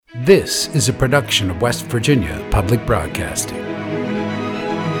This is a production of West Virginia Public Broadcasting.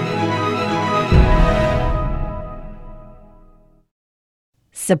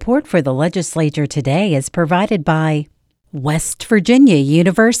 Support for the legislature today is provided by West Virginia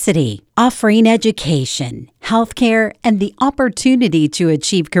University, offering education, healthcare, and the opportunity to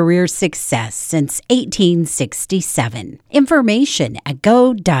achieve career success since 1867. Information at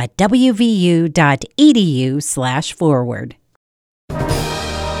go.wvu.edu/forward.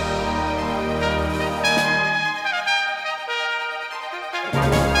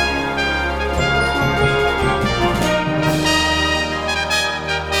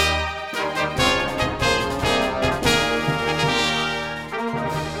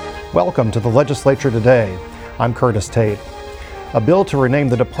 Welcome to the Legislature Today. I'm Curtis Tate. A bill to rename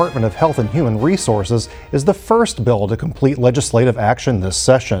the Department of Health and Human Resources is the first bill to complete legislative action this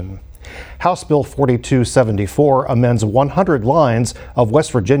session. House Bill 4274 amends 100 lines of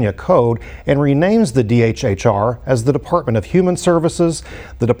West Virginia Code and renames the DHHR as the Department of Human Services,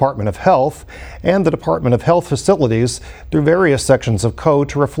 the Department of Health, and the Department of Health Facilities through various sections of code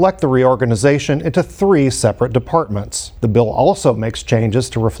to reflect the reorganization into 3 separate departments. The bill also makes changes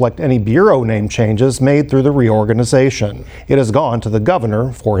to reflect any bureau name changes made through the reorganization. It has gone to the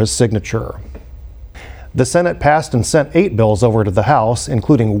governor for his signature. The Senate passed and sent 8 bills over to the House,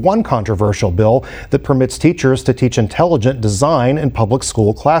 including one controversial bill that permits teachers to teach intelligent design in public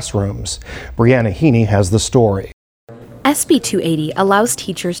school classrooms. Brianna Heaney has the story. SB 280 allows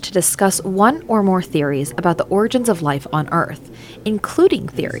teachers to discuss one or more theories about the origins of life on Earth, including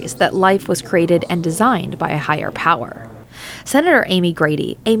theories that life was created and designed by a higher power. Senator Amy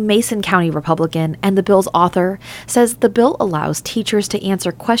Grady, a Mason County Republican and the bill's author, says the bill allows teachers to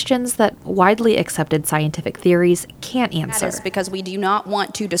answer questions that widely accepted scientific theories can't answer. That is because we do not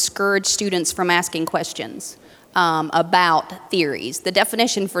want to discourage students from asking questions about theories. The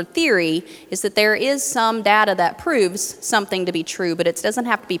definition for theory is that there is some data that proves something to be true, but it doesn't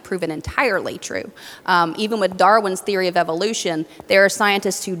have to be proven entirely true. Even with Darwin's theory of evolution, there are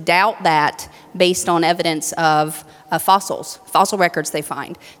scientists who doubt that based on evidence of fossil records they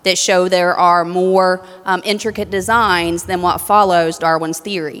find that show there are more intricate designs than what follows Darwin's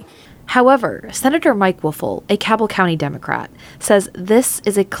theory. However, Senator Mike Woelfel, a Cabell County Democrat, says this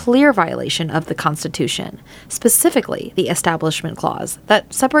is a clear violation of the Constitution, specifically the Establishment Clause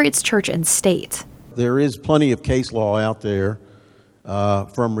that separates church and state. There is plenty of case law out there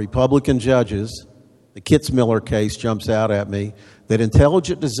from Republican judges. The Kitzmiller case jumps out at me, that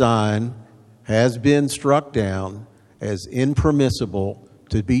intelligent design has been struck down as impermissible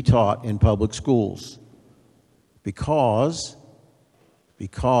to be taught in public schools because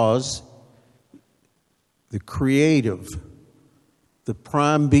the creative, the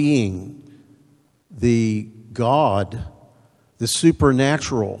prime being, the God, the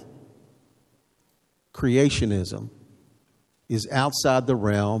supernatural creationism is outside the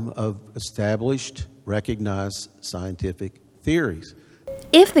realm of established, recognized scientific theories.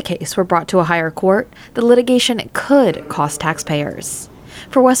 If the case were brought to a higher court, the litigation could cost taxpayers.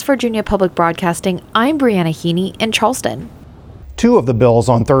 For West Virginia Public Broadcasting, I'm Brianna Heaney in Charleston. 2 of the bills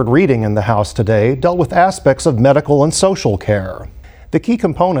on third reading in the House today dealt with aspects of medical and social care. The key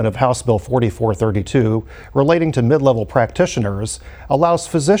component of House Bill 4432, relating to mid-level practitioners, allows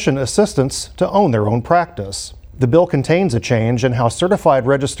physician assistants to own their own practice. The bill contains a change in how certified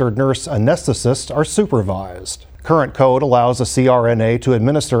registered nurse anesthetists are supervised. Current code allows a CRNA to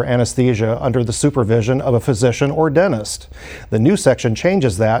administer anesthesia under the supervision of a physician or dentist. The new section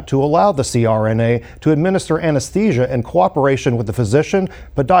changes that to allow the CRNA to administer anesthesia in cooperation with the physician,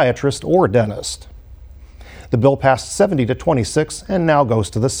 podiatrist, or dentist. The bill passed 70 to 26 and now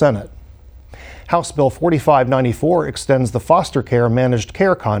goes to the Senate. House Bill 4594 extends the foster care managed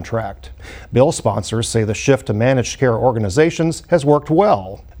care contract. Bill sponsors say the shift to managed care organizations has worked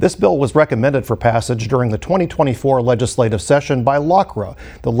well. This bill was recommended for passage during the 2024 legislative session by LOCRA,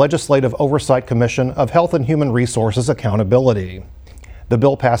 the Legislative Oversight Commission of Health and Human Resources Accountability. The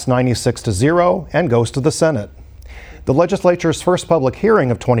bill passed 96-0 and goes to the Senate. The legislature's first public hearing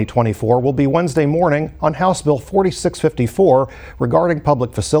of 2024 will be Wednesday morning on House Bill 4654 regarding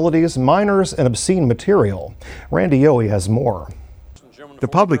public facilities, minors, and obscene material. Randy Yohe has more. The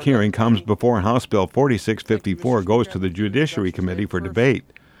public hearing comes before House Bill 4654 goes to the Judiciary Committee for debate.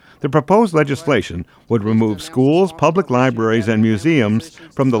 The proposed legislation would remove schools, public libraries, and museums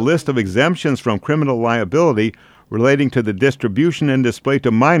from the list of exemptions from criminal liability relating to the distribution and display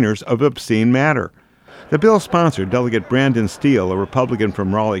to minors of obscene matter. The bill's sponsor, Delegate Brandon Steele, a Republican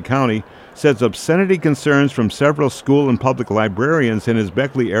from Raleigh County, says obscenity concerns from several school and public librarians in his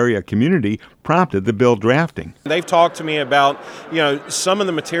Beckley area community prompted the bill drafting. They've talked to me about, some of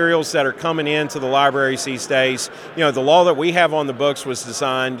the materials that are coming into the libraries these days. The law that we have on the books was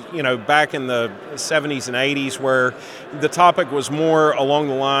designed, back in the 70s and 80s, where the topic was more along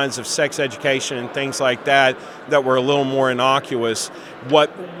the lines of sex education and things like that were a little more innocuous.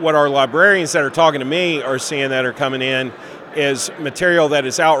 What our librarians that are talking to me are seeing that are coming in is material that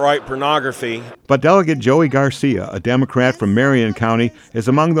is outright pornography. But Delegate Joey Garcia, a Democrat from Marion County, is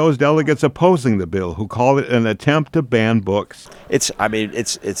among those delegates opposing the bill who call it an attempt to ban books. It's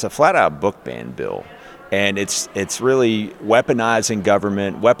a flat-out book ban bill, and it's really weaponizing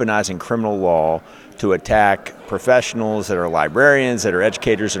government, weaponizing criminal law to attack professionals that are librarians, that are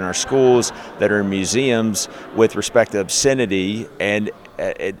educators in our schools, that are in museums with respect to obscenity, and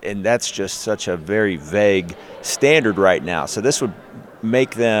that's just such a very vague standard right now. So this would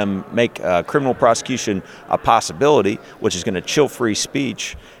make criminal prosecution a possibility, which is going to chill free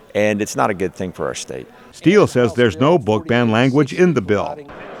speech, and it's not a good thing for our state. Steele says there's no book ban language in the bill.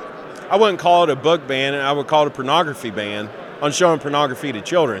 I wouldn't call it a book ban, I would call it a pornography ban on showing pornography to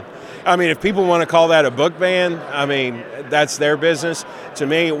children. If people want to call that a book ban, that's their business. To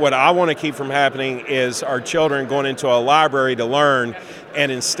me, what I want to keep from happening is our children going into a library to learn and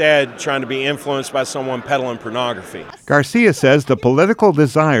instead trying to be influenced by someone peddling pornography. Garcia says the political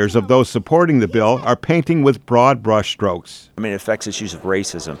desires of those supporting the bill are painting with broad brushstrokes. It affects issues of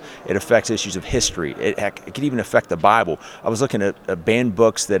racism. It affects issues of history. It could even affect the Bible. I was looking at banned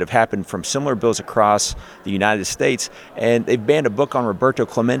books that have happened from similar bills across the United States, and they've banned a book on Roberto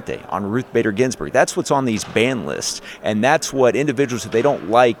Clemente, on Ruth Bader Ginsburg. That's what's on these ban lists, and that's what individuals, if they don't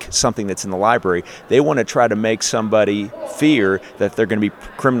like something that's in the library, they want to try to make somebody fear that they're going to be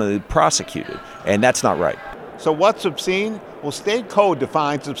criminally prosecuted, and that's not right. So what's obscene? Well, state code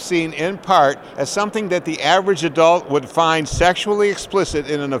defines obscene in part as something that the average adult would find sexually explicit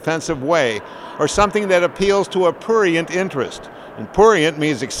in an offensive way, or something that appeals to a prurient interest. And prurient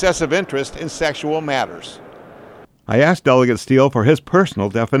means excessive interest in sexual matters. I asked Delegate Steele for his personal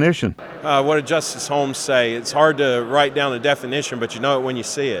definition. What did Justice Holmes say? It's hard to write down a definition, but you know it when you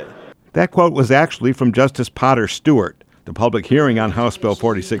see it. That quote was actually from Justice Potter Stewart. The public hearing on House Bill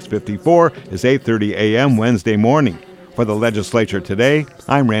 4654 is 8:30 a.m. Wednesday morning. For the legislature today,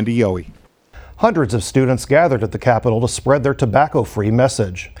 I'm Randy Yohe. Hundreds of students gathered at the Capitol to spread their tobacco-free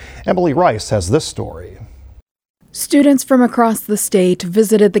message. Emily Rice has this story. Students from across the state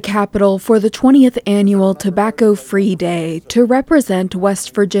visited the Capitol for the 20th annual Tobacco-Free Day to represent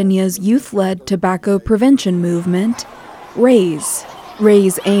West Virginia's youth-led tobacco prevention movement, RAISE.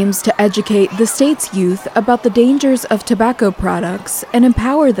 RAISE aims to educate the state's youth about the dangers of tobacco products and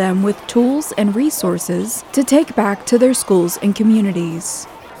empower them with tools and resources to take back to their schools and communities.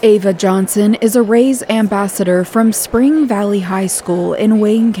 Ava Johnson is a RAISE ambassador from Spring Valley High School in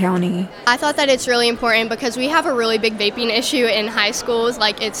Wayne County. I thought that it's really important because we have a really big vaping issue in high schools,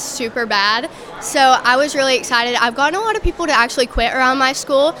 it's super bad. So I was really excited. I've gotten a lot of people to actually quit around my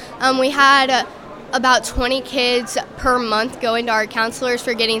school. We had about 20 kids per month going to our counselors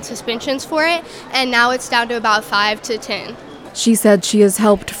for getting suspensions for it, and now it's down to about 5 to 10. She said she has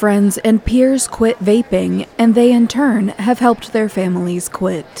helped friends and peers quit vaping, and they in turn have helped their families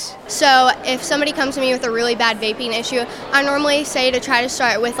quit. So if somebody comes to me with a really bad vaping issue, I normally say to try to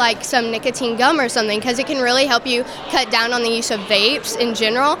start with some nicotine gum or something, because it can really help you cut down on the use of vapes in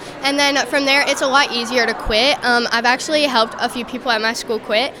general. And then from there, it's a lot easier to quit. I've actually helped a few people at my school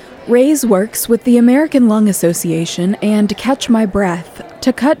quit. RAISE works with the American Lung Association and Catch My Breath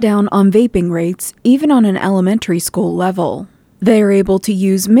to cut down on vaping rates even on an elementary school level. They are able to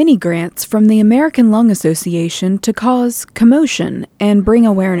use mini grants from the American Lung Association to cause commotion and bring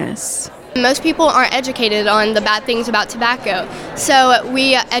awareness. Most people aren't educated on the bad things about tobacco, so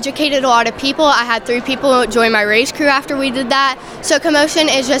we educated a lot of people. I had 3 people join my RAISE crew after we did that. So commotion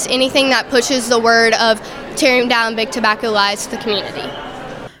is just anything that pushes the word of tearing down big tobacco lies to the community.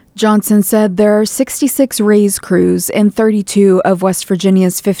 Johnson said there are 66 RAISE crews in 32 of West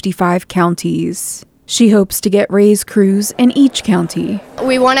Virginia's 55 counties. She hopes to get RAISE crews in each county.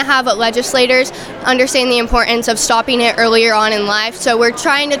 We want to have legislators understand the importance of stopping it earlier on in life, so we're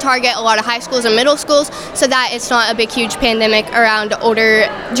trying to target a lot of high schools and middle schools so that it's not a big, huge pandemic around older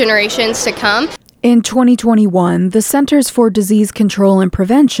generations to come. In 2021, the Centers for Disease Control and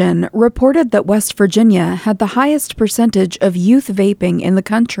Prevention reported that West Virginia had the highest percentage of youth vaping in the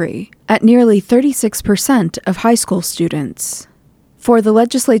country, at nearly 36% of high school students. For the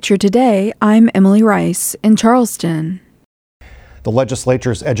legislature today, I'm Emily Rice in Charleston. The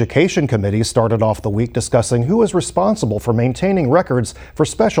legislature's Education Committee started off the week discussing who is responsible for maintaining records for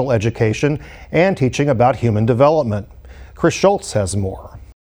special education and teaching about human development. Chris Schultz has more.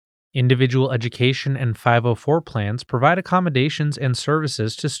 Individual education and 504 plans provide accommodations and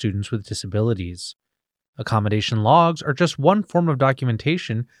services to students with disabilities. Accommodation logs are just one form of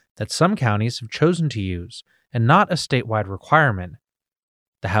documentation that some counties have chosen to use, and not a statewide requirement.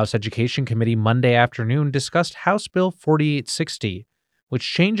 The House Education Committee Monday afternoon discussed House Bill 4860, which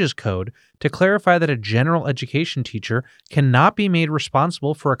changes code to clarify that a general education teacher cannot be made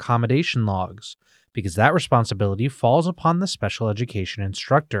responsible for accommodation logs, because that responsibility falls upon the special education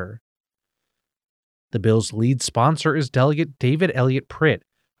instructor. The bill's lead sponsor is Delegate David Elliott Pritt,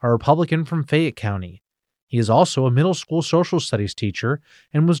 a Republican from Fayette County. He is also a middle school social studies teacher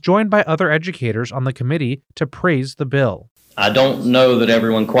and was joined by other educators on the committee to praise the bill. I don't know that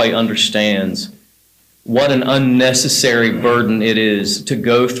everyone quite understands what an unnecessary burden it is to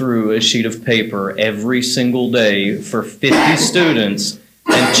go through a sheet of paper every single day for 50 students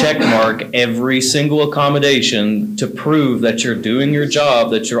and check mark every single accommodation to prove that you're doing your job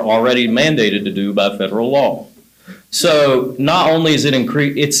that you're already mandated to do by federal law. So not only is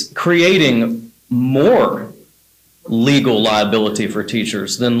it's creating more legal liability for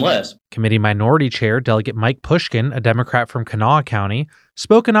teachers than less. Committee Minority Chair Delegate Mike Pushkin, a Democrat from Kanawha County,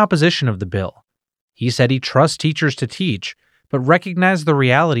 spoke in opposition of the bill. He said he trusts teachers to teach, but recognized the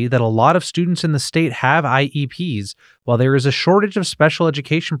reality that a lot of students in the state have IEPs while there is a shortage of special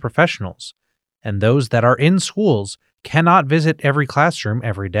education professionals, and those that are in schools cannot visit every classroom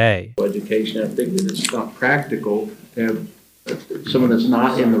every day. Education, I think that it's not practical to have someone that's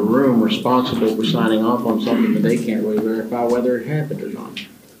not in the room responsible for signing off on something that they can't really verify whether it happened or not.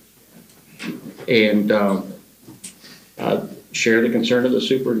 And I share the concern of the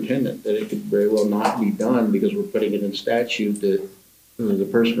superintendent that it could very well not be done because we're putting it in statute that the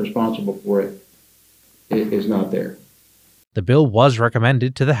person responsible for it is not there. The bill was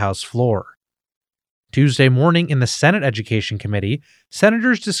recommended to the House floor. Tuesday morning in the Senate Education Committee,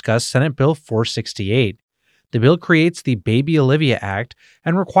 senators discussed Senate Bill 468. The bill creates the Baby Olivia Act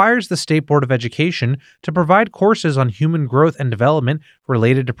and requires the State Board of Education to provide courses on human growth and development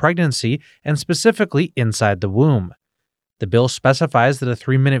related to pregnancy and specifically inside the womb. The bill specifies that a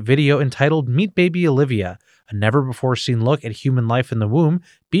 3-minute video entitled Meet Baby Olivia, a never-before-seen look at human life in the womb,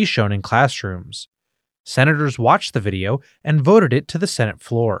 be shown in classrooms. Senators watched the video and voted it to the Senate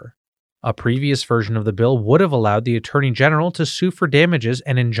floor. A previous version of the bill would have allowed the Attorney General to sue for damages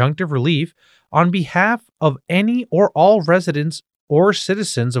and injunctive relief on behalf of any or all residents or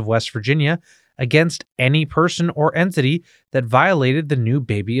citizens of West Virginia against any person or entity that violated the new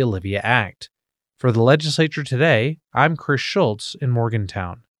Baby Olivia Act. For the legislature today, I'm Chris Schultz in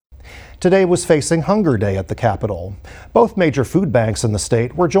Morgantown. Today was Facing Hunger Day at the Capitol. Both major food banks in the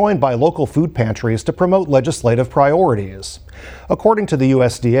state were joined by local food pantries to promote legislative priorities. According to the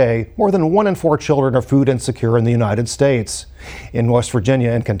USDA, more than 1 in 4 children are food insecure in the United States. In West Virginia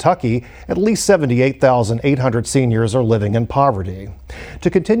and Kentucky, at least 78,800 seniors are living in poverty. To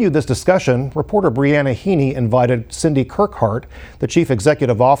continue this discussion, reporter Brianna Heaney invited Cindy Kirkhart, the Chief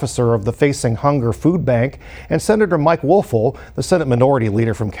Executive Officer of the Facing Hunger Food Bank, and Senator Mike Woelfel, the Senate Minority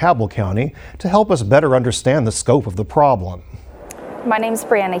Leader from Cabell County, to help us better understand the scope of the problem. My name is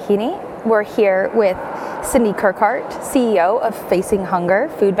Brianna Heaney. We're here with Cindy Kirkhart, CEO of Facing Hunger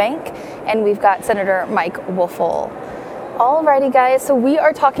Food Bank, and we've got Senator Mike Woelfel. Alrighty guys, so we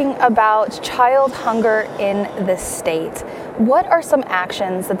are talking about child hunger in the state. What are some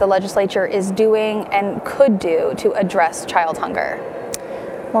actions that the legislature is doing and could do to address child hunger?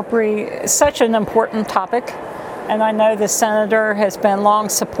 Well, Bree, such an important topic, and I know the Senator has been long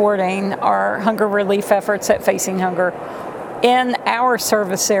supporting our hunger relief efforts at Facing Hunger. In our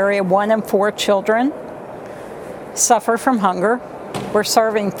service area, 1 in 4 children suffer from hunger. We're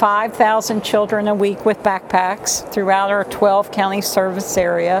serving 5,000 children a week with backpacks throughout our 12 county service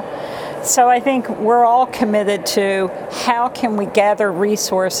area. So I think we're all committed to how can we gather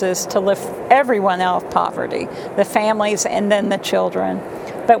resources to lift everyone out of poverty, the families and then the children.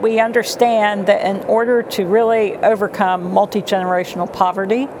 But we understand that in order to really overcome multi-generational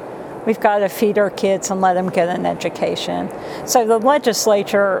poverty, we've got to feed our kids and let them get an education. So the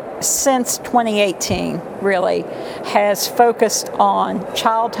legislature, since 2018, really has focused on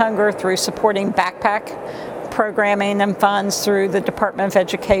child hunger through supporting backpack programming and funds through the Department of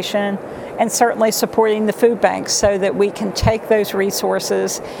Education, and certainly supporting the food banks so that we can take those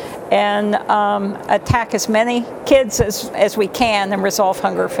resources and attack as many kids as we can and resolve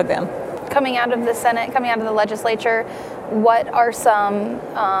hunger for them. Coming out of the Senate, coming out of the legislature, what are some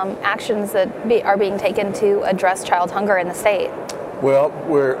actions that are being taken to address child hunger in the state? Well,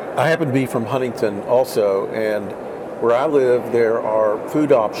 I happen to be from Huntington also, and where I live there are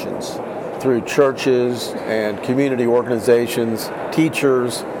food options through churches and community organizations,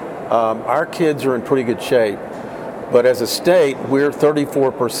 teachers, our kids are in pretty good shape. But as a state, we're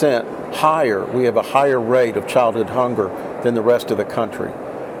 34% higher. We have a higher rate of childhood hunger than the rest of the country.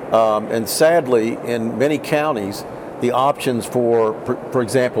 And sadly, in many counties, the options for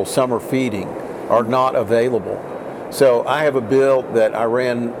example, summer feeding are not available. So I have a bill that I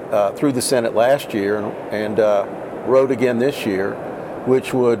ran through the Senate last year and wrote again this year,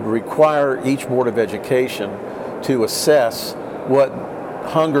 which would require each Board of Education to assess what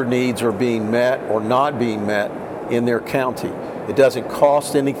hunger needs are being met or not being met in their county. It doesn't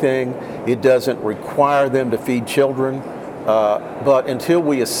cost anything. It doesn't require them to feed children. But until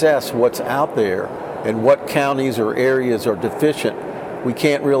we assess what's out there and what counties or areas are deficient, we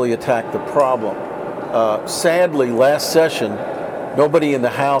can't really attack the problem. Sadly, last session, nobody in the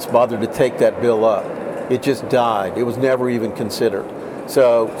House bothered to take that bill up. It just died. It was never even considered.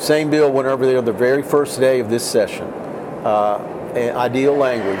 So same bill went over there the very first day of this session. Ideal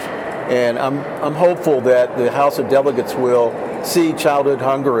language. And I'm hopeful that the House of Delegates will see childhood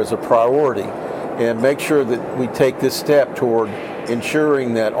hunger as a priority and make sure that we take this step toward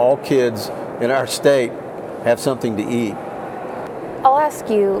ensuring that all kids in our state have something to eat. I'll ask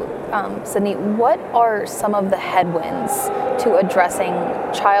you, Sydney, what are some of the headwinds to addressing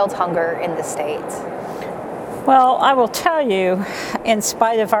child hunger in the state? Well, I will tell you, in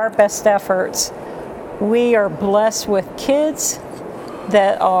spite of our best efforts, we are blessed with kids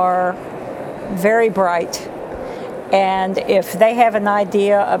that are very bright. And if they have an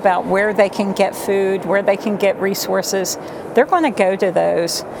idea about where they can get food, where they can get resources, they're going to go to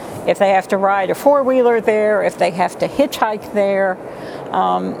those. If they have to ride a four-wheeler there, if they have to hitchhike there.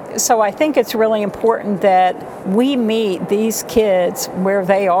 So I think it's really important that we meet these kids where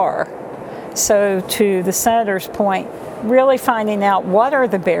they are. So to the Senator's point, really finding out what are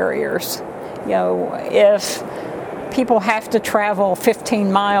the barriers. You know, if people have to travel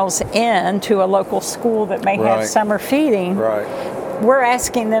 15 miles in to a local school that may have summer feeding, we're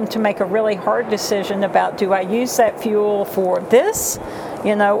asking them to make a really hard decision about, do I use that fuel for this,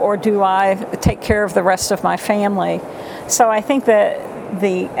 you know, or do I take care of the rest of my family? So I think that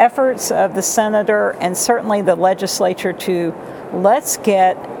the efforts of the Senator and certainly the legislature to let's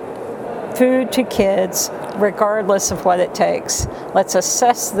get food to kids regardless of what it takes. Let's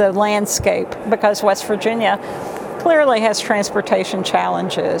assess the landscape, because West Virginia clearly has transportation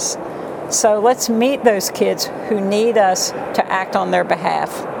challenges. So let's meet those kids who need us to act on their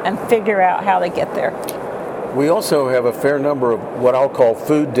behalf and figure out how to get there. We also have a fair number of what I'll call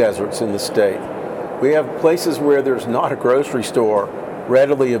food deserts in the state. We have places where there's not a grocery store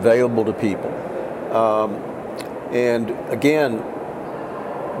readily available to people. And again,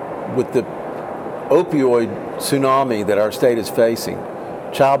 with the opioid tsunami that our state is facing,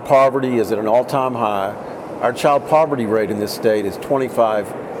 child poverty is at an all-time high. Our child poverty rate in this state is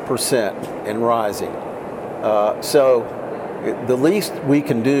 25% and rising. So the least we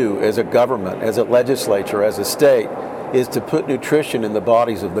can do as a government, as a legislature, as a state, is to put nutrition in the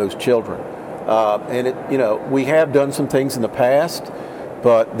bodies of those children. We have done some things in the past,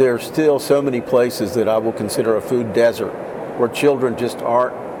 but there's still so many places that I will consider a food desert where children just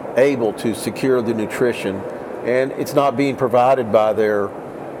aren't able to secure the nutrition, and it's not being provided by their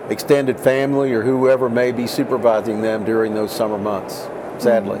extended family or whoever may be supervising them during those summer months,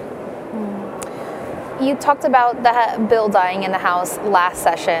 sadly. You talked about the bill dying in the House last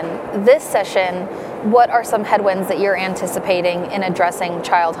session. This session, what are some headwinds that you're anticipating in addressing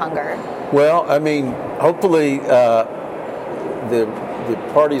child hunger? Well, I mean, hopefully the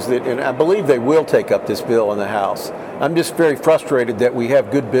parties that, and I believe they will take up this bill in the House. I'm just very frustrated that we have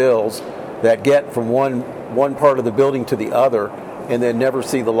good bills that get from one part of the building to the other and then never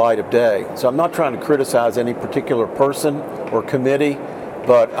see the light of day. So I'm not trying to criticize any particular person or committee,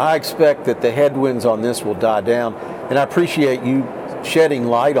 but I expect that the headwinds on this will die down. And I appreciate you shedding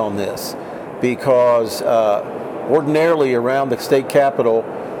light on this, because ordinarily around the state capitol,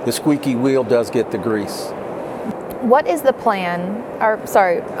 the squeaky wheel does get the grease. What is the plan,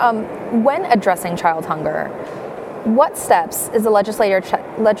 when addressing child hunger, what steps is the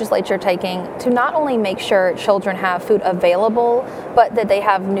legislature taking to not only make sure children have food available, but that they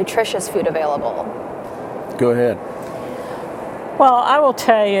have nutritious food available? Go ahead. Well, I will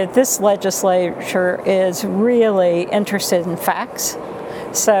tell you, this legislature is really interested in facts.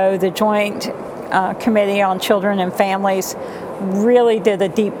 So the Joint Committee on Children and Families really did a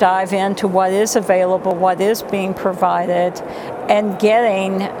deep dive into what is available, what is being provided, and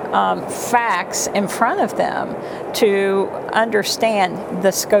getting facts in front of them to understand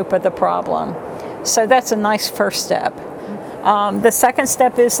the scope of the problem. So that's a nice first step. The second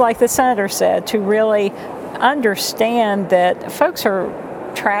step is, like the Senator said, to really understand that folks are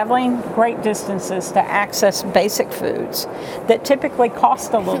traveling great distances to access basic foods that typically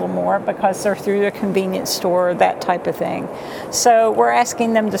cost a little more because they're through a convenience store, that type of thing. So we're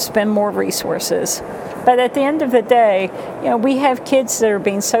asking them to spend more resources. But at the end of the day, we have kids that are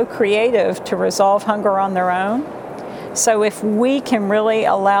being so creative to resolve hunger on their own. So if we can really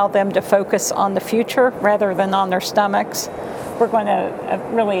allow them to focus on the future rather than on their stomachs, we're going to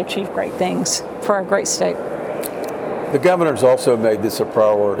really achieve great things for our great state. The governor's also made this a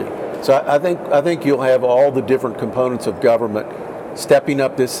priority. So I think you'll have all the different components of government stepping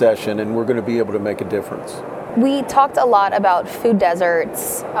up this session, and we're going to be able to make a difference. We talked a lot about food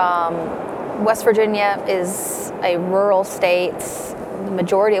deserts. West Virginia is a rural state. The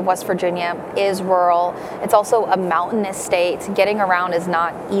majority of West Virginia is rural. It's also a mountainous state. Getting around is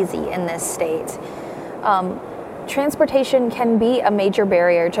not easy in this state. Transportation can be a major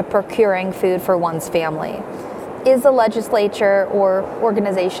barrier to procuring food for one's family. Is the legislature or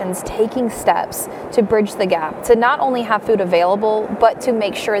organizations taking steps to bridge the gap, to not only have food available, but to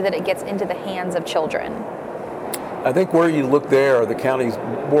make sure that it gets into the hands of children? I think where you look there are the county's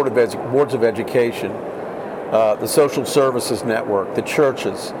boards of education, the social services network, the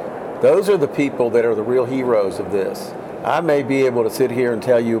churches. Those are the people that are the real heroes of this. I may be able to sit here and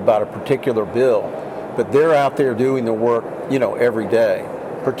tell you about a particular bill, but they're out there doing the work, every day,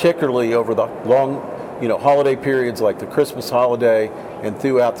 particularly over the long, holiday periods like the Christmas holiday and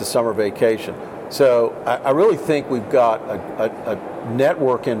throughout the summer vacation. So I really think we've got a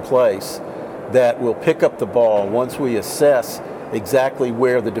network in place that will pick up the ball once we assess exactly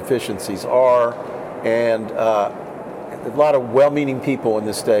where the deficiencies are, and a lot of well-meaning people in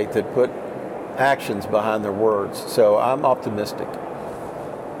the state that put actions behind their words. So I'm optimistic.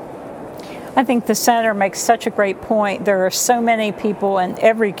 I think the senator makes such a great point. There are so many people in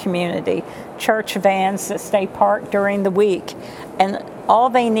every community, church vans that stay parked during the week, and all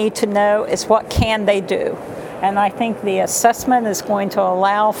they need to know is what can they do. And I think the assessment is going to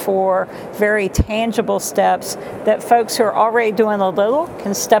allow for very tangible steps that folks who are already doing a little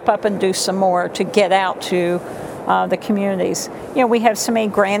can step up and do some more to get out to the communities. We have so many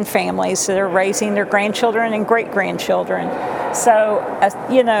grand families that are raising their grandchildren and great-grandchildren. So,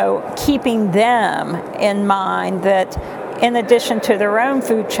 keeping them in mind that in addition to their own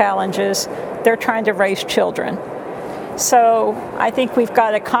food challenges, they're trying to raise children. So I think we've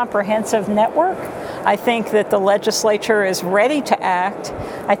got a comprehensive network. I think that the legislature is ready to act.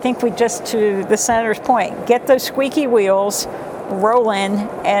 I think we just, to the senator's point, get those squeaky wheels rolling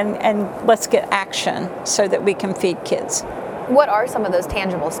and let's get action so that we can feed kids. What are some of those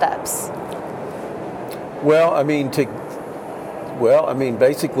tangible steps?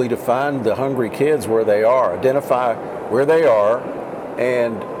 Basically to find the hungry kids where they are, identify where they are,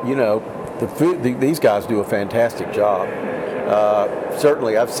 and the food. These guys do a fantastic job.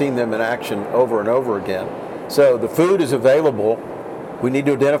 Certainly, I've seen them in action over and over again. So the food is available. We need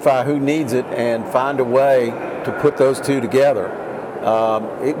to identify who needs it and find a way to put those two together.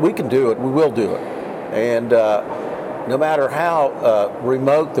 We can do it. We will do it. And no matter how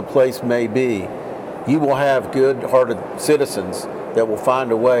remote the place may be, you will have good-hearted citizens that will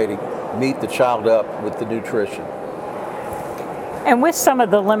find a way to meet the child up with the nutrition. And with some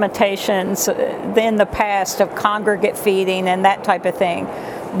of the limitations in the past of congregate feeding and that type of thing,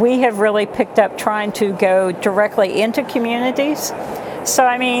 we have really picked up trying to go directly into communities. So,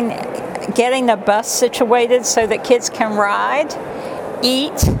 getting a bus situated so that kids can ride,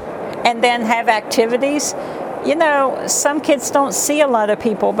 eat, and then have activities. Some kids don't see a lot of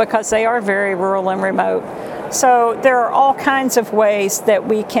people because they are very rural and remote. So there are all kinds of ways that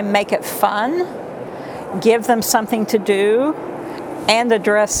we can make it fun, give them something to do, and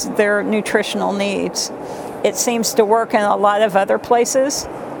address their nutritional needs. It seems to work in a lot of other places.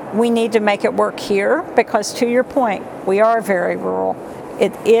 We need to make it work here because, to your point, we are very rural.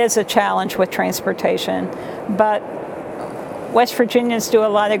 It is a challenge with transportation, but West Virginians do a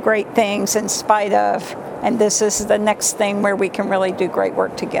lot of great things in spite of, and this is the next thing where we can really do great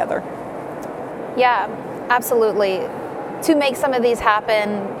work together. Yeah, absolutely. To make some of these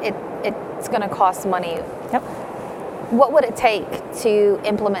happen, it's going to cost money. Yep. What would it take to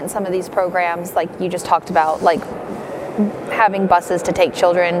implement some of these programs like you just talked about, like having buses to take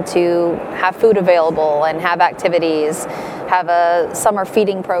children to have food available and have activities, have a summer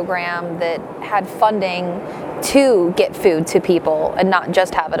feeding program that had funding to get food to people and not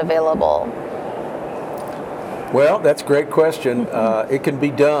just have it available? Well, that's a great question. It can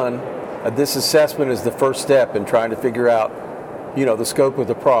be done. This assessment is the first step in trying to figure out, the scope of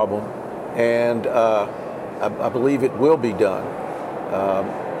the problem, and I believe it will be done.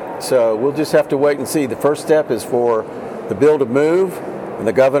 So we'll just have to wait and see. The first step is for the bill to move. and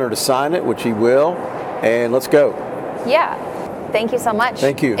the governor to sign it, which he will, and let's go. Yeah. Thank you so much.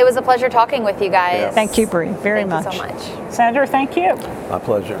 Thank you. It was a pleasure talking with you guys. Yeah. Thank you, Bree, very much. Thank you so much. Senator, thank you. My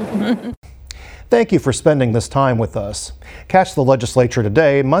pleasure. Thank you for spending this time with us. Catch the legislature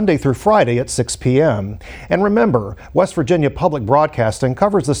today, Monday through Friday at 6 p.m. And remember, West Virginia Public Broadcasting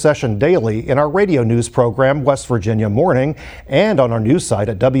covers the session daily in our radio news program, West Virginia Morning, and on our news site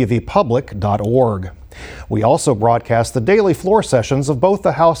at wvpublic.org. We also broadcast the daily floor sessions of both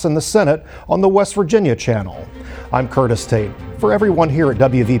the House and the Senate on the West Virginia channel. I'm Curtis Tate. For everyone here at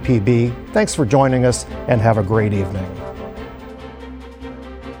WVPB, thanks for joining us and have a great evening.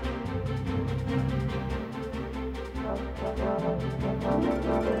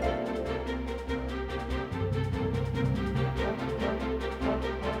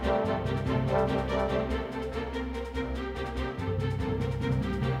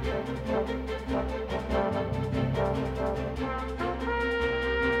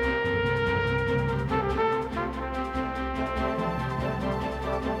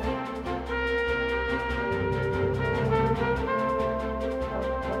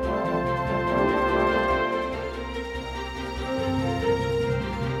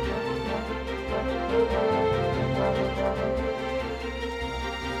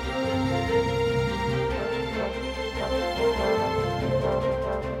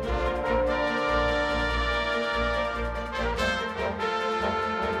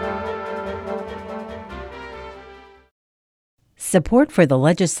 Support for the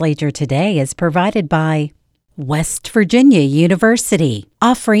legislature today is provided by West Virginia University,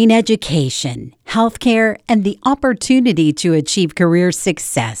 offering education, healthcare, and the opportunity to achieve career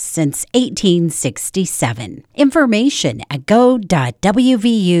success since 1867. Information at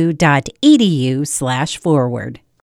go.wvu.edu/forward.